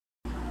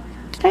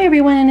Hi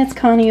everyone, it's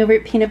Connie over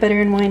at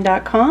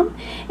peanutbutterandwine.com,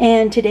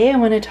 and today I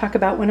want to talk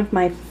about one of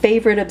my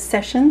favorite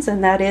obsessions,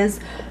 and that is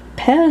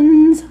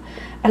pens.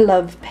 I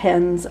love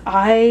pens.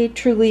 I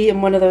truly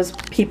am one of those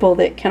people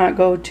that cannot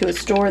go to a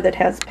store that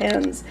has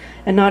pens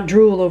and not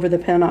drool over the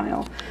pen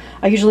aisle.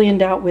 I usually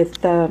end out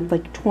with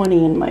like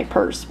 20 in my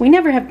purse. We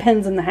never have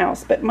pens in the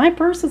house, but my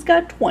purse has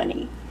got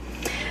 20.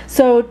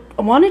 So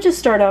I wanted to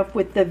start off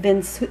with the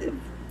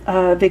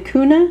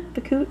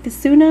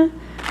Vicuna.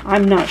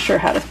 I'm not sure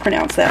how to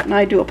pronounce that, and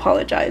I do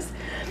apologize.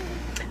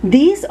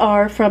 These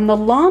are from the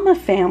llama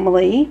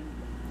family,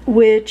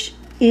 which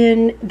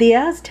in the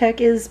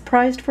Aztec is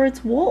prized for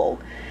its wool,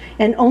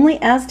 and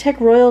only Aztec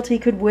royalty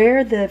could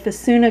wear the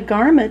Vicuna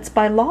garments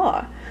by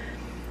law.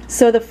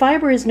 So the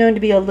fiber is known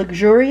to be a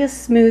luxurious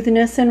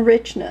smoothness and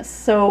richness.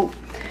 So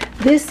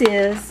this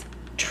is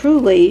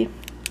truly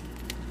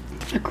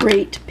a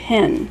great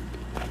pen.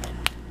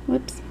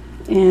 Whoops.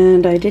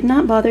 And I did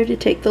not bother to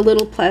take the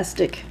little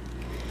plastic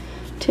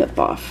tip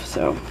off,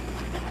 so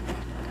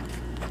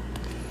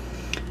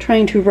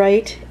trying to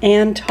write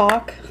and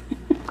talk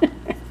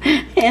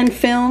and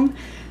film,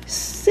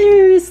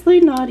 seriously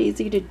not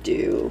easy to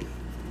do.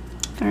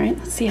 All right,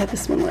 let's see how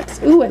this one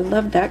looks. Ooh, I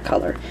love that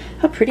color.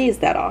 How pretty is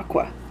that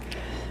aqua?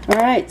 All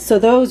right, so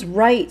those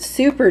write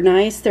super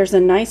nice. There's a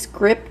nice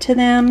grip to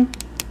them.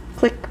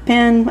 Click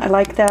pen, I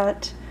like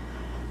that.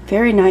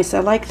 Very nice.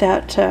 I like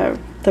that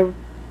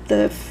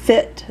the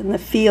fit and the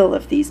feel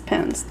of these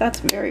pens.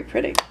 That's very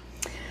pretty.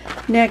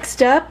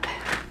 Next up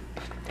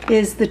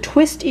is the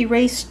Twist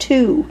Erase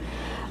 2,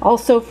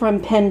 also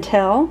from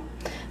Pentel.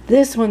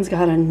 This one's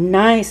got a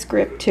nice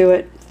grip to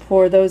it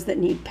for those that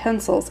need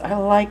pencils. I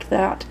like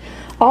that.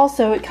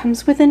 Also, it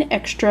comes with an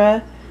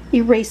extra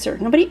eraser.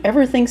 Nobody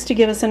ever thinks to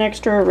give us an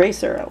extra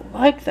eraser. I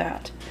like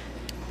that.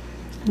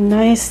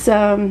 Nice,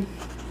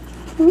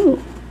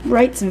 ooh,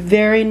 writes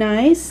very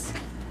nice.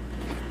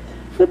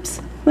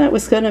 Oops, that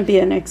was going to be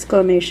an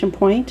exclamation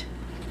point.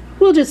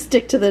 We'll just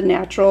stick to the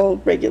natural,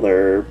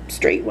 regular,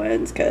 straight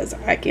ones because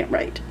I can't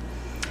write.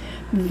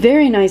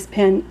 Very nice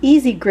pen,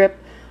 easy grip,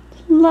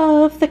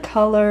 love the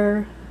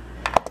color.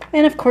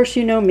 And of course,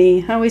 you know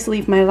me, I always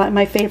leave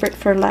my favorite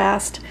for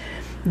last.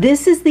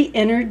 This is the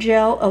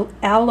EnerGel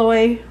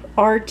Alloy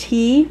RT.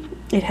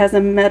 It has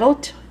a metal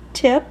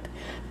tip,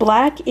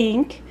 black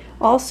ink,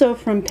 also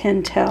from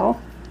Pentel.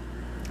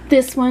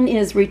 This one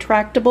is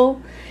retractable.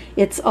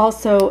 It's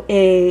also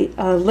a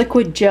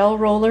liquid gel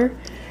roller.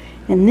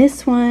 And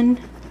this one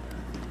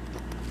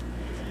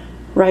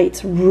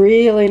writes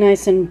really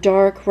nice and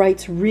dark,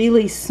 writes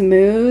really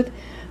smooth.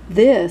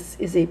 This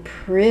is a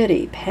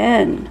pretty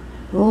pen.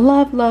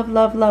 Love, love,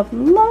 love, love,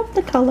 love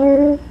the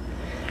color.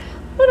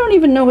 I don't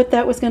even know what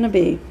that was going to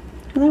be.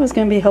 That was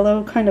going to be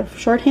hello kind of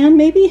shorthand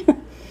maybe.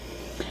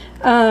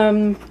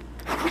 I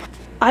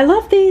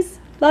love these.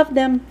 Love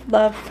them.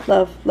 Love,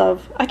 love,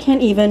 love. I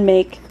can't even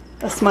make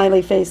a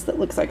smiley face that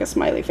looks like a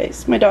smiley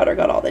face. My daughter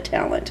got all the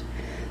talent.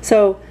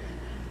 So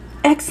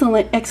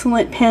excellent,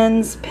 excellent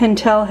pens.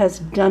 Pentel has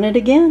done it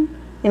again.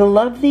 I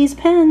love these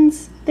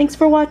pens. Thanks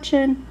for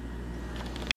watching.